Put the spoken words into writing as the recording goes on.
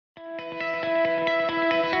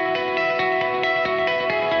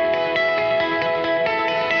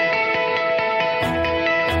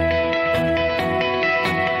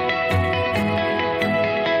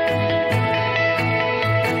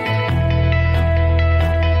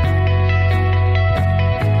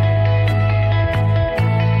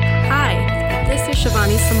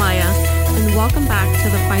Samaya, and welcome back to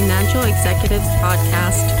the Financial Executives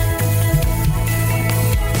Podcast.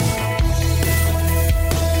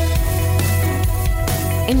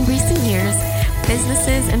 In recent years,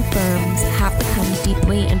 businesses and firms have become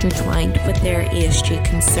deeply intertwined with their ESG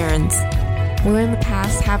concerns. Where in the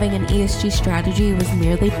past having an ESG strategy was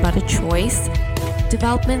merely but a choice,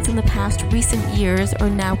 developments in the past recent years are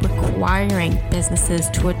now requiring businesses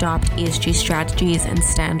to adopt ESG strategies and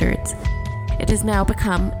standards. It has now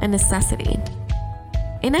become a necessity.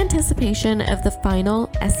 In anticipation of the final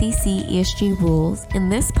SEC ESG rules, in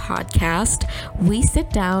this podcast, we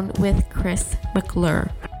sit down with Chris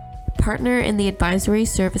McClure, partner in the advisory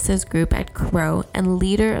services group at Crowe and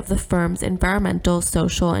leader of the firm's environmental,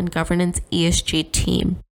 social, and governance ESG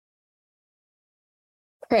team.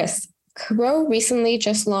 Chris, Crowe recently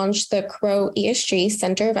just launched the Crowe ESG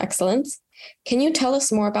Center of Excellence. Can you tell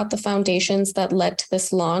us more about the foundations that led to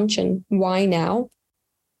this launch and why now?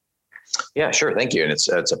 Yeah, sure. Thank you. And it's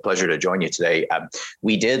a pleasure to join you today.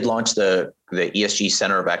 We did launch the ESG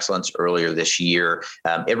Center of Excellence earlier this year.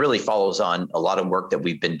 It really follows on a lot of work that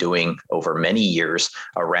we've been doing over many years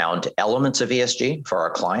around elements of ESG for our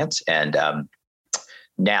clients. And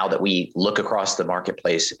now that we look across the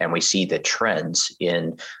marketplace and we see the trends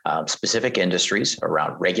in specific industries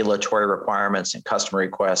around regulatory requirements and customer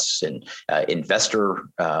requests and investor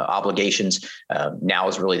obligations, now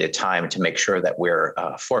is really the time to make sure that we're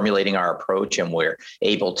formulating our approach and we're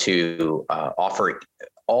able to offer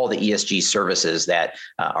all the ESG services that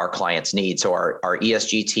our clients need. So our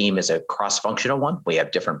ESG team is a cross-functional one. We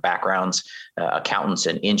have different backgrounds, accountants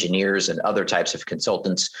and engineers and other types of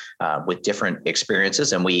consultants with different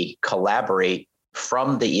experiences, and we collaborate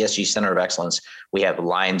from the ESG Center of Excellence. We have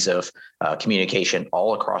lines of communication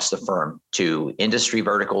all across the firm to industry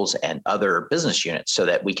verticals and other business units so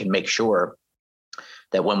that we can make sure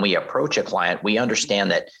that when we approach a client, we understand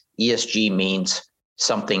that ESG means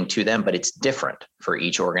something to them, but it's different for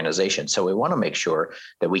each organization. So we want to make sure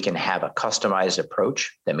that we can have a customized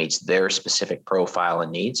approach that meets their specific profile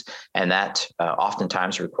and needs. And that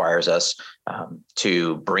oftentimes requires us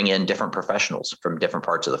to bring in different professionals from different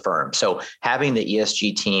parts of the firm. So having the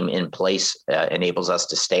ESG team in place enables us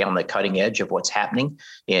to stay on the cutting edge of what's happening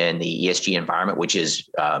in the ESG environment, which is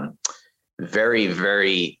very,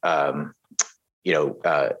 very,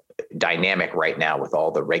 dynamic right now with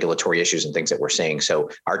all the regulatory issues and things that we're seeing.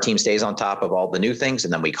 So our team stays on top of all the new things,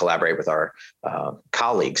 and then we collaborate with our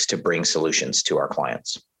colleagues to bring solutions to our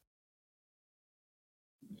clients.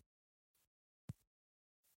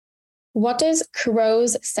 What does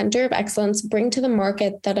Crowe's Center of Excellence bring to the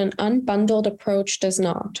market that an unbundled approach does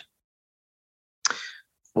not?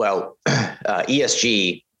 Well,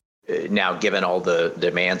 ESG now, given all the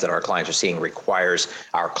demands that our clients are seeing, requires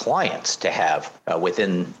our clients to have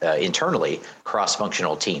within internally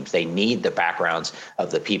cross-functional teams. They need the backgrounds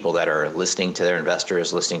of the people that are listening to their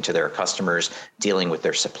investors, listening to their customers, dealing with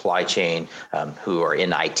their supply chain, who are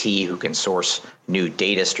in IT, who can source new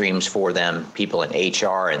data streams for them, people in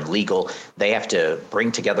HR and legal. They have to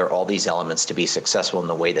bring together all these elements to be successful in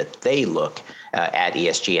the way that they look at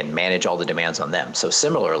ESG and manage all the demands on them. So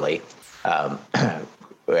similarly,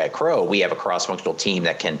 at Crowe, we have a cross-functional team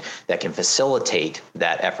that can facilitate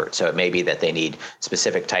that effort. So it may be that they need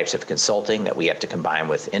specific types of consulting that we have to combine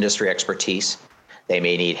with industry expertise. They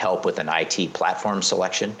may need help with an IT platform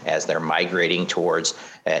selection as they're migrating towards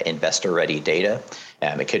investor-ready data.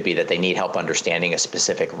 It could be that they need help understanding a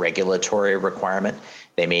specific regulatory requirement.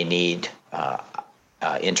 They may need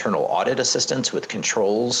internal audit assistance with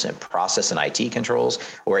controls and process and IT controls,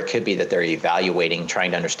 or it could be that they're evaluating, trying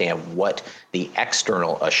to understand what the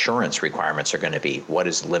external assurance requirements are going to be. What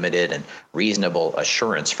does limited and reasonable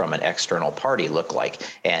assurance from an external party look like?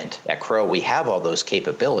 And at Crowe, we have all those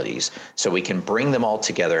capabilities, so we can bring them all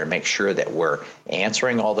together and make sure that we're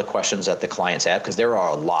answering all the questions that the clients have, because there are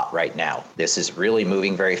a lot right now. This is really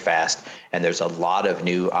moving very fast, and there's a lot of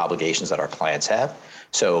new obligations that our clients have.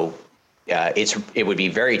 So it would be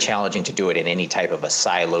very challenging to do it in any type of a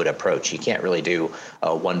siloed approach. You can't really do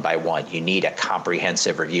one by one. You need a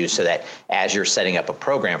comprehensive review so that as you're setting up a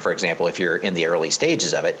program, for example, if you're in the early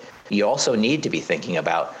stages of it, you also need to be thinking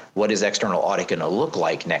about what is external audit going to look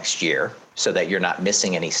like next year so that you're not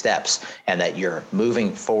missing any steps and that you're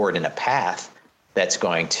moving forward in a path that's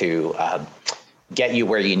going to get you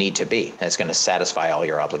where you need to be. That's going to satisfy all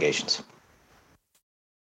your obligations.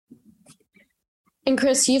 And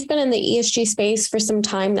Chris, you've been in the ESG space for some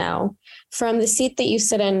time now. From the seat that you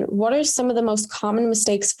sit in, what are some of the most common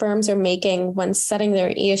mistakes firms are making when setting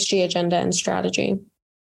their ESG agenda and strategy?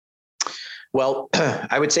 Well,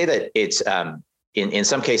 I would say that it's in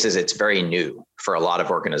some cases, it's very new for a lot of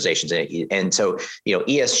organizations. And so,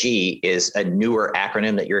 ESG is a newer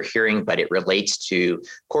acronym that you're hearing, but it relates to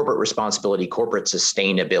corporate responsibility, corporate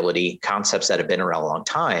sustainability, concepts that have been around a long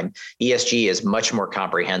time. ESG is much more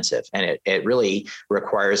comprehensive, and it really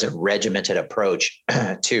requires a regimented approach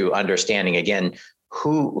to understanding, again,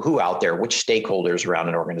 who out there, which stakeholders around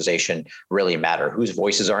an organization really matter, whose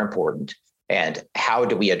voices are important, and how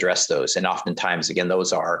do we address those? And oftentimes, again,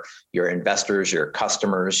 those are your investors, your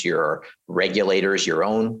customers, your regulators, your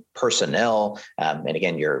own personnel, and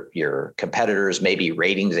again, your competitors, maybe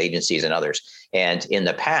ratings agencies and others. And in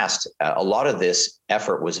the past, a lot of this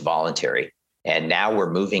effort was voluntary. And now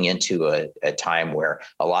we're moving into a time where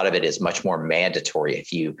a lot of it is much more mandatory.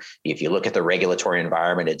 If you look at the regulatory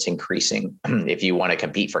environment, it's increasing. If you want to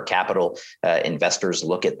compete for capital, investors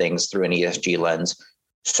look at things through an ESG lens.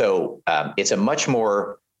 So it's a much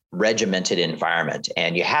more regimented environment,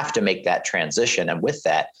 and you have to make that transition. And with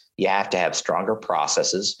that, you have to have stronger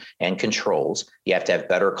processes and controls. You have to have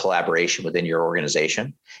better collaboration within your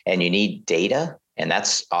organization, and you need data. And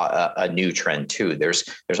that's a new trend too. There's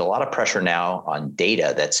a lot of pressure now on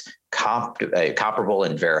data that's comparable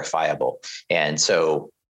and verifiable. And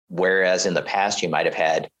so, whereas in the past you might have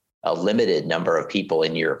had a limited number of people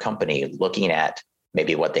in your company looking at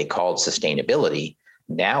maybe what they called sustainability,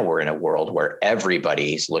 now we're in a world where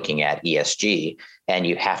everybody's looking at ESG, and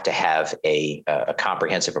you have to have a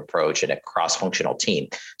comprehensive approach and a cross-functional team.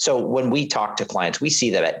 So when we talk to clients, we see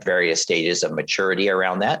that at various stages of maturity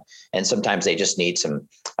around that. And sometimes they just need some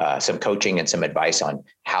coaching and some advice on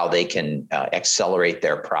how they can accelerate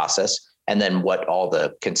their process, and then what all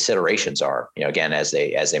the considerations are, again, as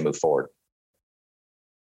they move forward.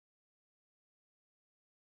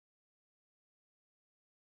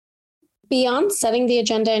 Beyond setting the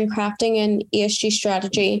agenda and crafting an ESG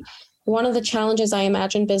strategy, one of the challenges I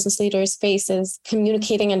imagine business leaders face is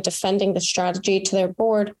communicating and defending the strategy to their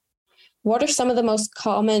board. What are some of the most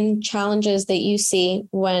common challenges that you see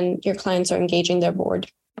when your clients are engaging their board?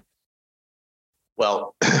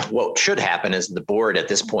 Well, what should happen is the board at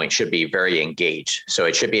this point should be very engaged. So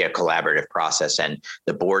it should be a collaborative process, and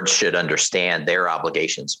the board should understand their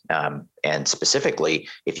obligations. And specifically,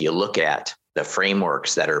 if you look at the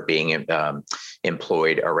frameworks that are being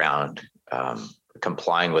employed around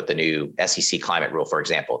complying with the new SEC climate rule, for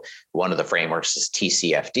example, one of the frameworks is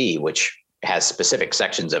TCFD, which has specific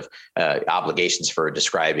sections of obligations for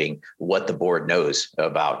describing what the board knows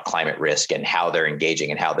about climate risk and how they're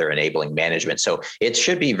engaging and how they're enabling management. So it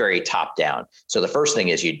should be very top down. So the first thing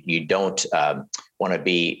is you don't want to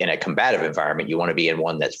be in a combative environment. You want to be in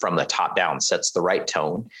one that's from the top down, sets the right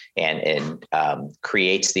tone, and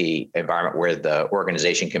creates the environment where the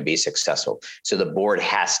organization can be successful. So the board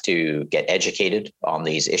has to get educated on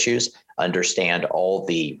these issues, understand all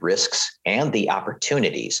the risks and the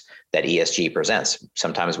opportunities that ESG presents.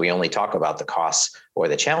 Sometimes we only talk about the costs or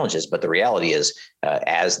the challenges, but the reality is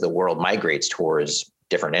as the world migrates towards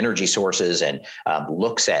different energy sources and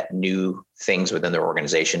looks at new things within their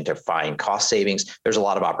organization to find cost savings, there's a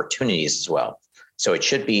lot of opportunities as well. So it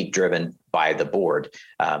should be driven by the board.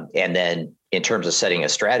 And then in terms of setting a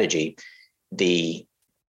strategy,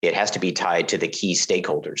 it has to be tied to the key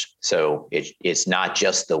stakeholders. So it's not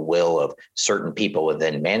just the will of certain people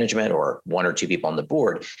within management or one or two people on the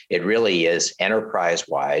board. It really is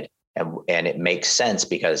enterprise-wide, and it makes sense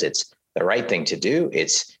because it's the right thing to do.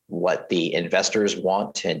 It's what the investors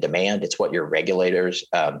want and demand. It's what your regulators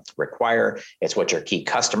require. It's what your key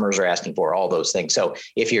customers are asking for, all those things. So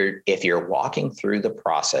if you're walking through the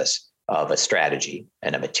process of a strategy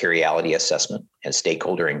and a materiality assessment and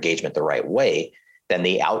stakeholder engagement the right way, then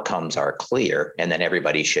the outcomes are clear, and then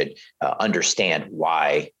everybody should understand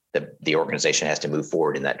why the organization has to move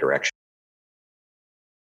forward in that direction.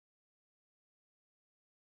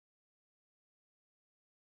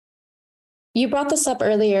 You brought this up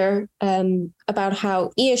earlier about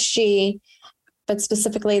how ESG, but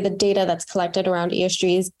specifically the data that's collected around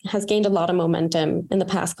ESG, has gained a lot of momentum in the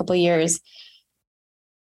past couple of years.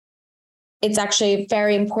 It's actually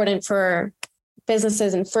very important for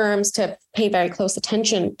businesses and firms to pay very close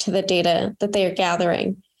attention to the data that they are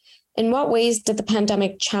gathering. In what ways did the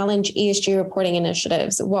pandemic challenge ESG reporting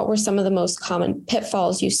initiatives? What were some of the most common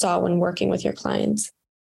pitfalls you saw when working with your clients?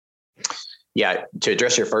 Yeah, to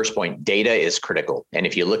address your first point, data is critical. And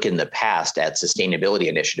if you look in the past at sustainability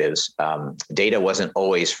initiatives, data wasn't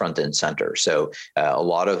always front and center. So a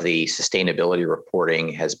lot of the sustainability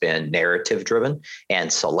reporting has been narrative driven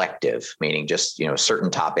and selective, meaning just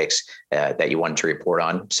certain topics that you wanted to report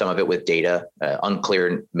on, some of it with data,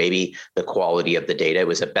 unclear, maybe the quality of the data. It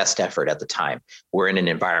was a best effort at the time. We're in an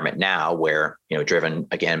environment now where, driven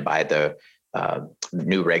again by the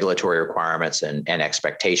new regulatory requirements and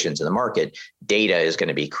expectations in the market, data is going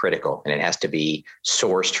to be critical, and it has to be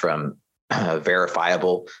sourced from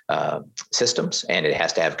verifiable systems, and it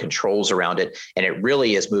has to have controls around it. And it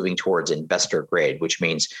really is moving towards investor grade, which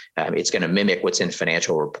means it's going to mimic what's in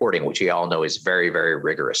financial reporting, which we all know is very, very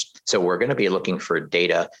rigorous. So we're going to be looking for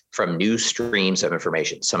data from new streams of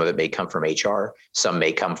information. Some of it may come from HR, some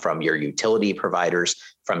may come from your utility providers,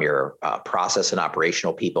 from your process and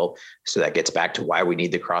operational people. So that gets back to why we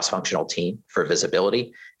need the cross-functional team for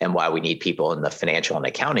visibility, and why we need people in the financial and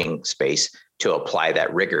accounting space to apply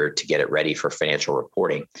that rigor to get it ready for financial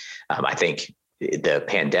reporting. I think the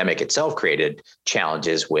pandemic itself created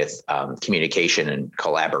challenges with communication and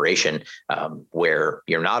collaboration, where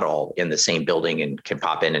you're not all in the same building and can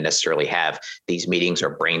pop in and necessarily have these meetings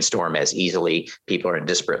or brainstorm as easily. People are in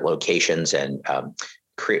disparate locations, and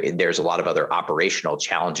there's a lot of other operational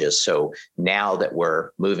challenges. So now that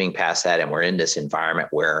we're moving past that and we're in this environment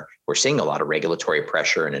where we're seeing a lot of regulatory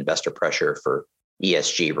pressure and investor pressure for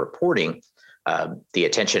ESG reporting, the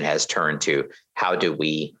attention has turned to how do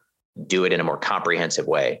we do it in a more comprehensive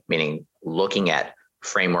way, meaning looking at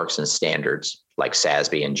frameworks and standards like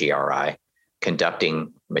SASB and GRI,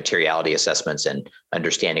 conducting materiality assessments and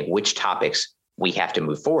understanding which topics we have to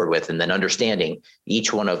move forward with, and then understanding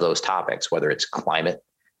each one of those topics, whether it's climate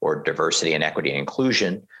or diversity and equity and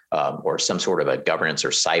inclusion, or some sort of a governance or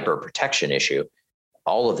cyber protection issue.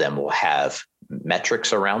 All of them will have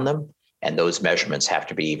metrics around them, and those measurements have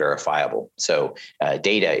to be verifiable. So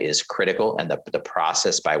data is critical, and the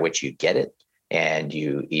process by which you get it and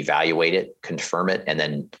you evaluate it, confirm it, and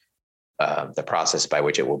then the process by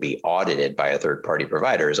which it will be audited by a third-party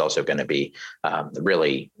provider is also going to be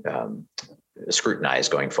really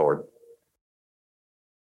scrutinized going forward.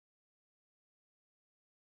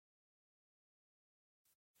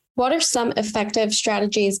 What are some effective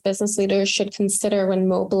strategies business leaders should consider when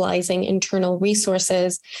mobilizing internal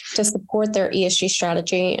resources to support their ESG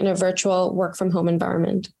strategy in a virtual work from home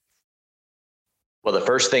environment? Well, the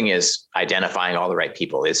first thing is identifying all the right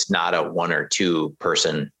people. It's not a one or two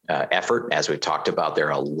person effort. As we've talked about, there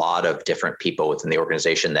are a lot of different people within the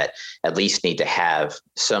organization that at least need to have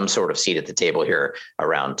some sort of seat at the table here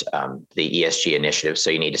around the ESG initiative.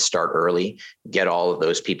 So you need to start early, get all of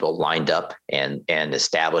those people lined up, and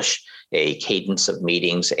establish a cadence of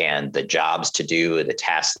meetings and the jobs to do, the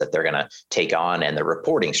tasks that they're going to take on, and the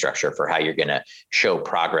reporting structure for how you're going to show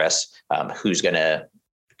progress, who's going to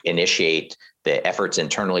initiate the efforts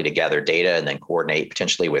internally to gather data and then coordinate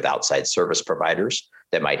potentially with outside service providers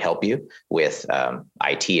that might help you with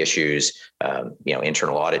IT issues,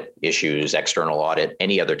 internal audit issues, external audit,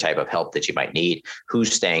 any other type of help that you might need.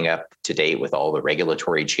 Who's staying up to date with all the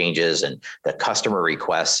regulatory changes and the customer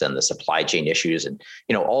requests and the supply chain issues, and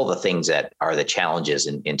all the things that are the challenges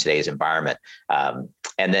in today's environment.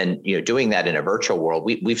 And then doing that in a virtual world,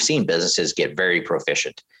 we've seen businesses get very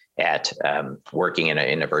proficient at working in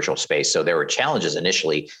a virtual space. So there were challenges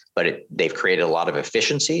initially, but they've created a lot of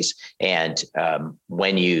efficiencies. And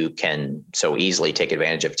when you can so easily take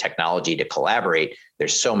advantage of technology to collaborate,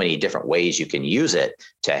 there's so many different ways you can use it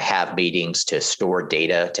to have meetings, to store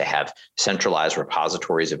data, to have centralized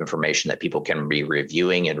repositories of information that people can be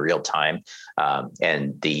reviewing in real time.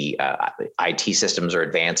 And the IT systems are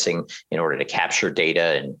advancing in order to capture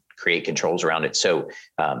data and create controls around it. So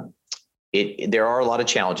there are a lot of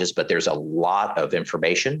challenges, but there's a lot of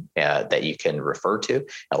information that you can refer to,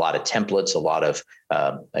 a lot of templates, a lot of,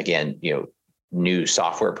 new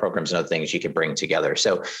software programs and other things you can bring together.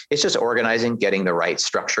 So it's just organizing, getting the right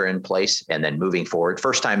structure in place, and then moving forward.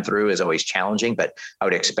 First time through is always challenging, but I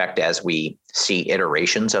would expect as we see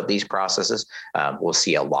iterations of these processes, we'll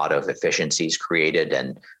see a lot of efficiencies created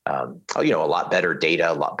and, a lot better data,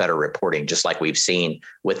 a lot better reporting, just like we've seen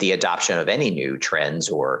with the adoption of any new trends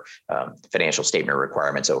or financial statement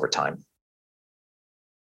requirements over time.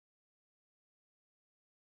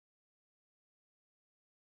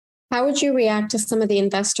 How would you react to some of the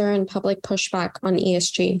investor and public pushback on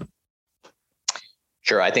ESG?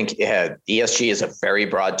 Sure. I think ESG is a very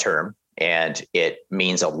broad term, and it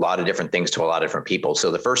means a lot of different things to a lot of different people. So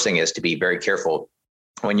the first thing is to be very careful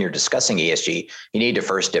when you're discussing ESG. You need to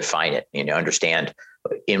first define it, understand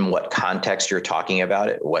in what context you're talking about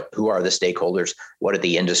it, who are the stakeholders, what are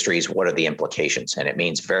the industries, what are the implications, and it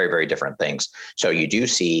means very, very different things. So you do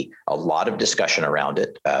see a lot of discussion around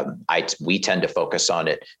it. We tend to focus on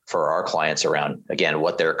it for our clients around, again,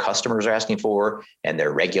 what their customers are asking for and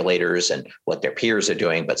their regulators and what their peers are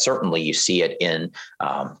doing. But certainly you see it in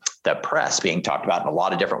the press being talked about in a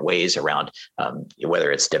lot of different ways around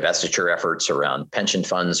whether it's divestiture efforts around pension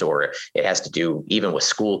funds, or it has to do even with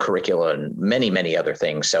school curricula and many, many other other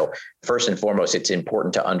things. So first and foremost, it's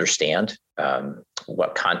important to understand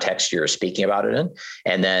what context you're speaking about it in,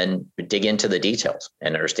 and then dig into the details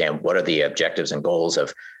and understand what are the objectives and goals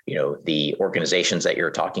of the organizations that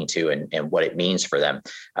you're talking to, and what it means for them.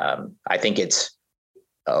 I think it's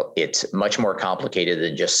much more complicated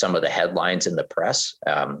than just some of the headlines in the press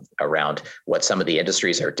around what some of the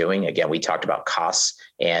industries are doing. Again, we talked about costs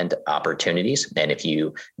and opportunities. And if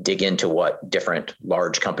you dig into what different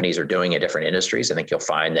large companies are doing in different industries, I think you'll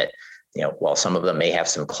find that, while some of them may have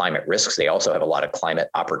some climate risks, they also have a lot of climate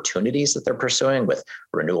opportunities that they're pursuing with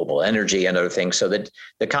renewable energy and other things. So that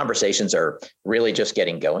the conversations are really just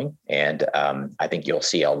getting going. And I think you'll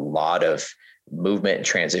see a lot of movement and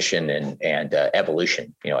transition and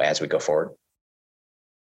evolution, as we go forward.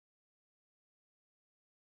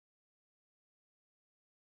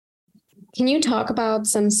 Can you talk about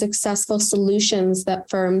some successful solutions that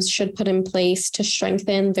firms should put in place to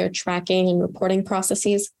strengthen their tracking and reporting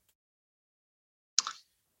processes?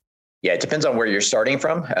 Yeah, it depends on where you're starting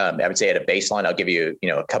from. I would say at a baseline, I'll give you,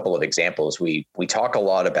 a couple of examples. We talk a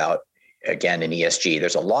lot about, again, in ESG,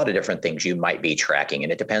 there's a lot of different things you might be tracking,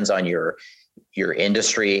 and it depends on your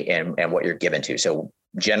industry and what you're given to. So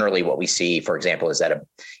generally what we see, for example, is that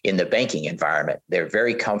in the banking environment, they're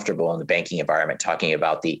very comfortable in the banking environment talking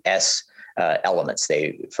about the S elements.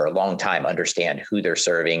 They, for a long time, understand who they're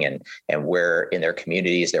serving and where in their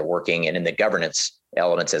communities they're working, and in the governance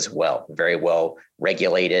elements as well. Very well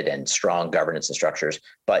regulated and strong governance and structures,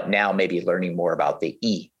 but now maybe learning more about the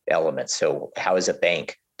E elements. So how is a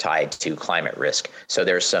bank tied to climate risk? So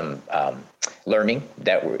there's some learning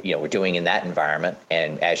that we're doing in that environment.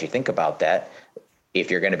 And as you think about that, if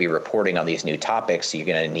you're going to be reporting on these new topics, you're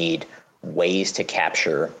going to need ways to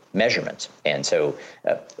capture measurements. And so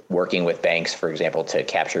working with banks, for example, to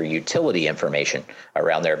capture utility information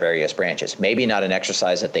around their various branches, maybe not an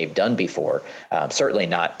exercise that they've done before, certainly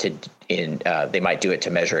not they might do it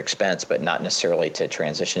to measure expense, but not necessarily to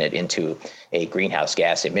transition it into a greenhouse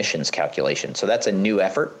gas emissions calculation. So that's a new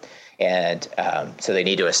effort. And so they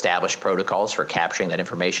need to establish protocols for capturing that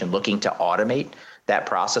information, looking to automate that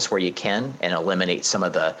process where you can, and eliminate some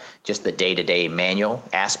of the day-to-day manual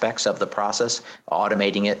aspects of the process,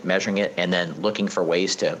 automating it, measuring it, and then looking for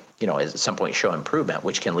ways to, at some point show improvement,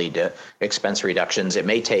 which can lead to expense reductions. It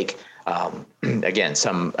may take, again,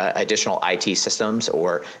 some additional IT systems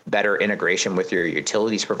or better integration with your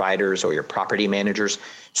utilities providers or your property managers.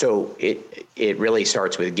 So it really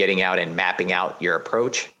starts with getting out and mapping out your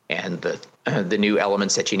approach and the new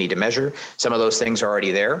elements that you need to measure. Some of those things are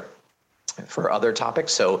already there for other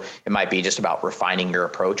topics. So it might be just about refining your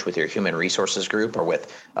approach with your human resources group or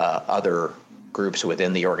with other groups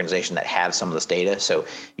within the organization that have some of this data. So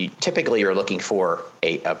you're looking for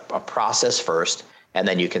a process first, and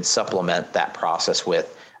then you can supplement that process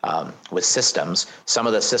with systems. Some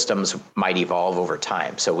of the systems might evolve over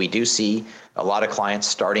time. So we do see a lot of clients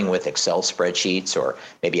starting with Excel spreadsheets or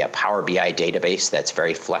maybe a Power BI database that's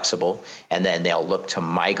very flexible, and then they'll look to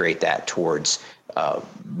migrate that towards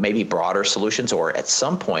maybe broader solutions, or at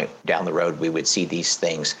some point down the road, we would see these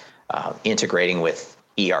things integrating with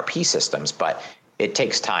ERP systems, but it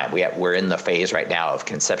takes time. We're in the phase right now of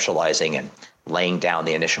conceptualizing and laying down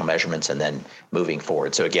the initial measurements and then moving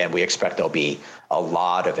forward. So again, we expect there'll be a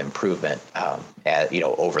lot of improvement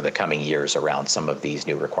over the coming years around some of these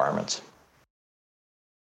new requirements.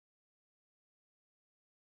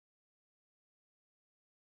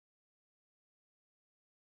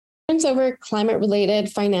 Over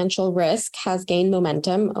climate-related financial risk has gained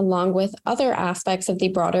momentum along with other aspects of the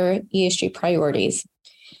broader ESG priorities.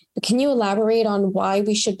 But can you elaborate on why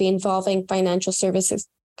we should be involving financial services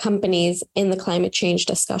companies in the climate change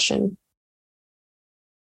discussion?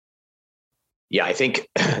 Yeah, I think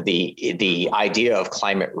the idea of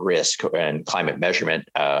climate risk and climate measurement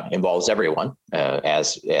involves everyone,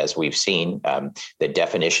 as we've seen. The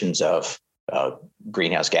definitions of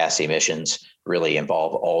greenhouse gas emissions really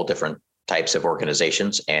involve all different types of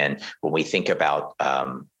organizations. And when we think about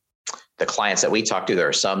the clients that we talk to, there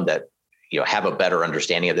are some that have a better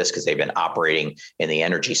understanding of this because they've been operating in the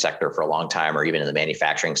energy sector for a long time, or even in the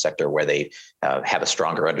manufacturing sector where they have a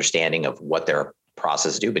stronger understanding of what their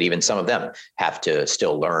processes do. But even some of them have to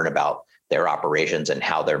still learn about their operations and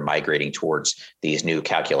how they're migrating towards these new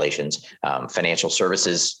calculations. Financial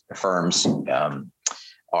services firms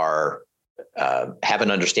have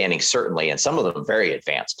an understanding, certainly, and some of them very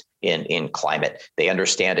advanced in climate. They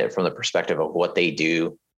understand it from the perspective of what they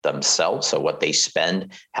do themselves, so what they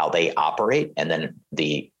spend, how they operate, and then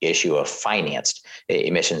the issue of financed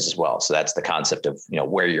emissions as well. So that's the concept of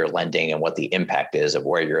where you're lending and what the impact is of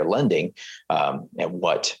where you're lending, and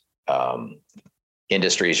what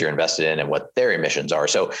industries you're invested in and what their emissions are.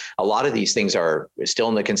 So a lot of these things are still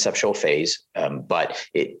in the conceptual phase, but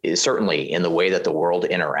it is certainly in the way that the world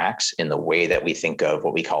interacts, in the way that we think of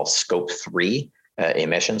what we call scope 3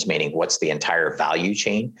 emissions, meaning what's the entire value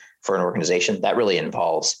chain for an organization. That really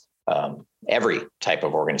involves every type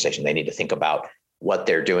of organization. They need to think about what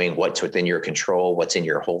they're doing, what's within your control, what's in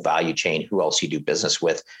your whole value chain, who else you do business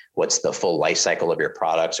with, what's the full life cycle of your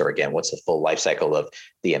products, or again, what's the full life cycle of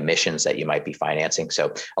the emissions that you might be financing.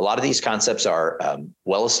 So a lot of these concepts are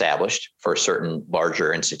well established for certain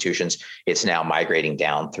larger institutions. It's now migrating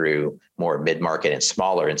down through more mid-market and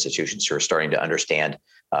smaller institutions who are starting to understand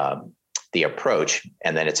the approach,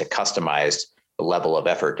 and then it's a customized level of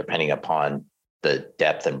effort depending upon the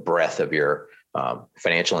depth and breadth of your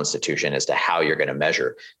financial institution as to how you're going to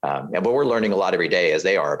measure. And what we're learning a lot every day as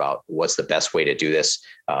they are about what's the best way to do this.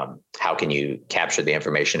 How can you capture the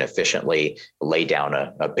information efficiently, lay down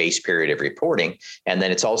a base period of reporting. And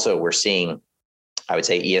then it's also, we're seeing, I would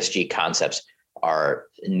say ESG concepts are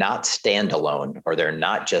not standalone, or they're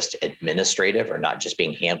not just administrative or not just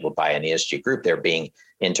being handled by an ESG group. They're being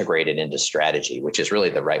integrated into strategy, which is really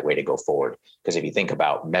the right way to go forward. Because if you think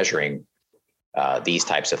about measuring these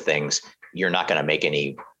types of things, you're not going to make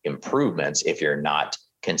any improvements if you're not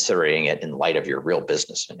considering it in light of your real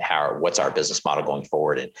business and what's our business model going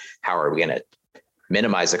forward, and how are we going to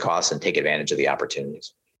minimize the costs and take advantage of the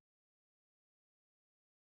opportunities.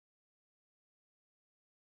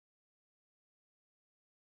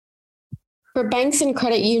 For banks and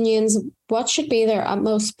credit unions, what should be their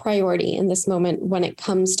utmost priority in this moment when it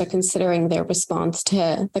comes to considering their response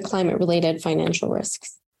to the climate-related financial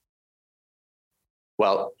risks?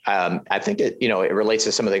 Well, I think it relates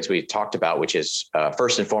to some of the things we talked about, which is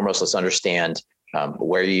first and foremost, let's understand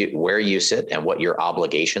where you sit and what your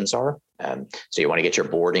obligations are. So you want to get your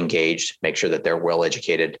board engaged, make sure that they're well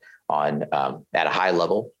educated on at a high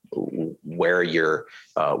level where your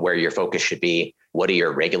focus should be. What are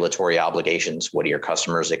your regulatory obligations? What do your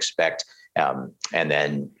customers expect? And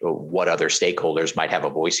then what other stakeholders might have a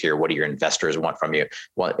voice here? What do your investors want from you?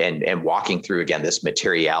 And walking through again this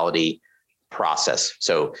materiality process.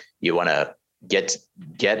 So you want to get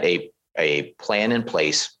a plan in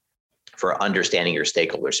place for understanding your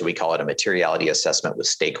stakeholders. So we call it a materiality assessment with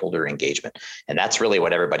stakeholder engagement. And that's really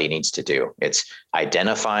what everybody needs to do. It's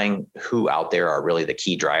identifying who out there are really the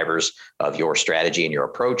key drivers of your strategy and your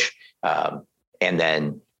approach, and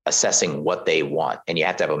then assessing what they want. And you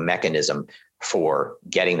have to have a mechanism for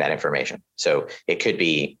getting that information. So it could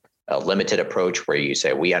be a limited approach where you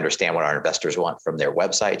say, we understand what our investors want from their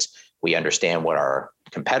websites. We understand what our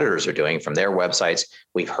competitors are doing from their websites.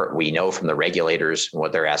 We know from the regulators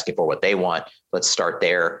what they're asking for, what they want. Let's start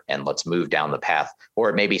there and let's move down the path. Or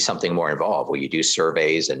it may be something more involved where you do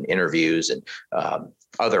surveys and interviews and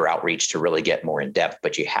other outreach to really get more in depth.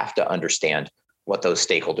 But you have to understand what those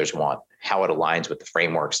stakeholders want, how it aligns with the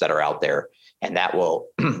frameworks that are out there. And that will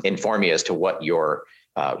inform you as to what your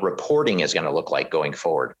reporting is going to look like going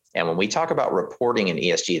forward. And when we talk about reporting in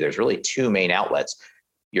ESG, there's really two main outlets.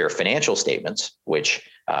 Your financial statements, which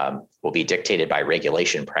will be dictated by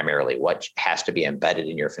regulation primarily, what has to be embedded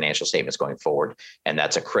in your financial statements going forward. And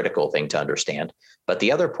that's a critical thing to understand. But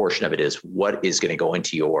the other portion of it is what is going to go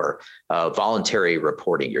into your voluntary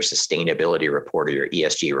reporting, your sustainability report, or your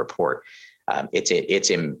ESG report.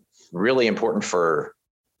 It's really important for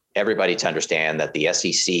everybody to understand that the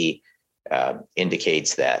SEC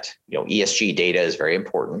indicates that ESG data is very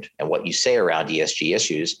important, and what you say around ESG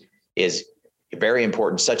issues is very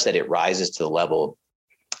important, such that it rises to the level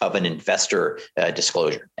of an investor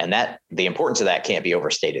disclosure. And that the importance of that can't be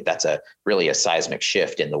overstated. That's really a seismic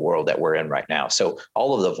shift in the world that we're in right now. So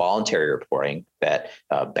all of the voluntary reporting that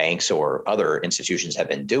banks or other institutions have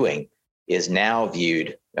been doing is now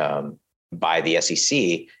viewed by the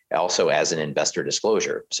SEC also as an investor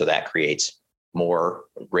disclosure. So that creates more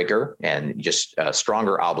rigor and just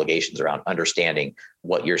stronger obligations around understanding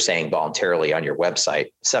what you're saying voluntarily on your website,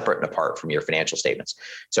 separate and apart from your financial statements.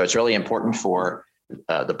 So it's really important for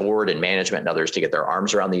the board and management and others to get their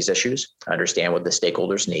arms around these issues, understand what the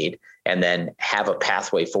stakeholders need, and then have a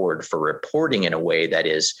pathway forward for reporting in a way that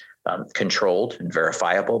is controlled and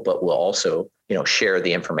verifiable, but will also share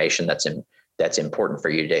the information that's important for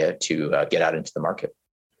you to get out into the market.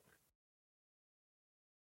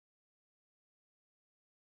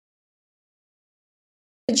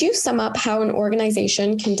 Could you sum up how an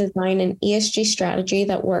organization can design an ESG strategy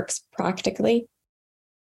that works practically?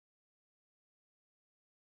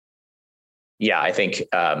 Yeah, I think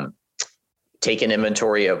take an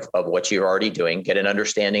inventory of what you're already doing, get an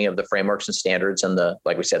understanding of the frameworks and standards and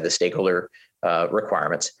like we said, the stakeholder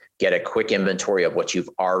requirements, get a quick inventory of what you've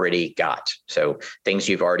already got. So things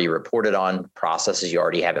you've already reported on, processes you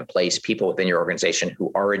already have in place, people within your organization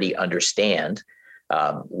who already understand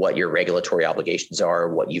what your regulatory obligations are,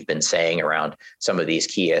 what you've been saying around some of these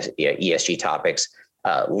key ESG topics.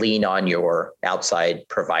 Lean on your outside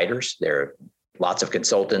providers. There are lots of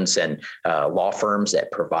consultants and law firms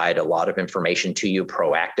that provide a lot of information to you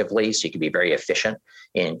proactively, so you can be very efficient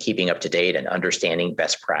in keeping up to date and understanding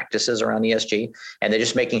best practices around ESG. And then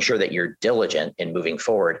just making sure that you're diligent in moving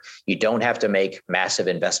forward. You don't have to make massive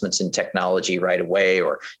investments in technology right away,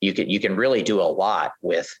 or you can really do a lot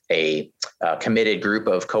with a committed group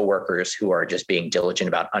of coworkers who are just being diligent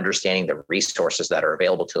about understanding the resources that are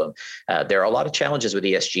available to them. There are a lot of challenges with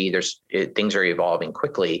ESG. Things are evolving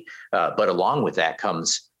quickly, but along with that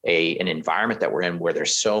comes an environment that we're in where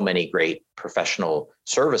there's so many great professional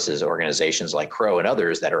services organizations like Crowe and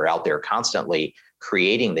others that are out there constantly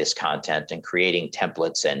creating this content and creating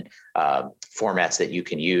templates and formats that you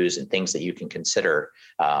can use and things that you can consider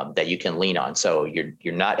that you can lean on. So you're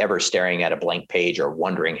not ever staring at a blank page or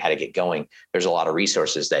wondering how to get going. There's a lot of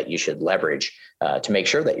resources that you should leverage to make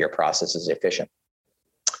sure that your process is efficient.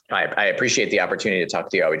 I appreciate the opportunity to talk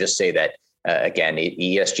to you. I would just say that again,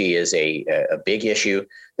 ESG is a big issue.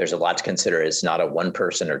 There's a lot to consider. It's not a one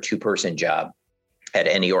person or two person job at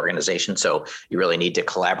any organization. So you really need to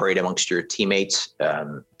collaborate amongst your teammates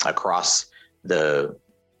across the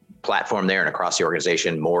platform there and across the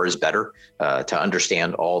organization. More is better to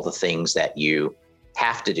understand all the things that you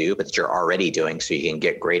have to do, but that you're already doing, so you can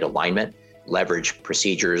get great alignment, leverage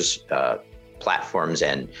procedures, platforms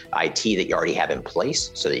and IT that you already have in place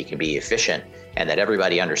so that you can be efficient and that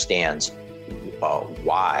everybody understands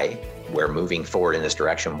why we're moving forward in this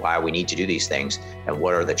direction, why we need to do these things, and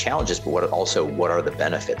what are the challenges, but what are the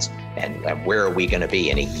benefits, and where are we going to be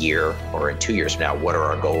in a year or in 2 years from now? What are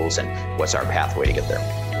our goals and what's our pathway to get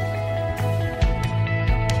there?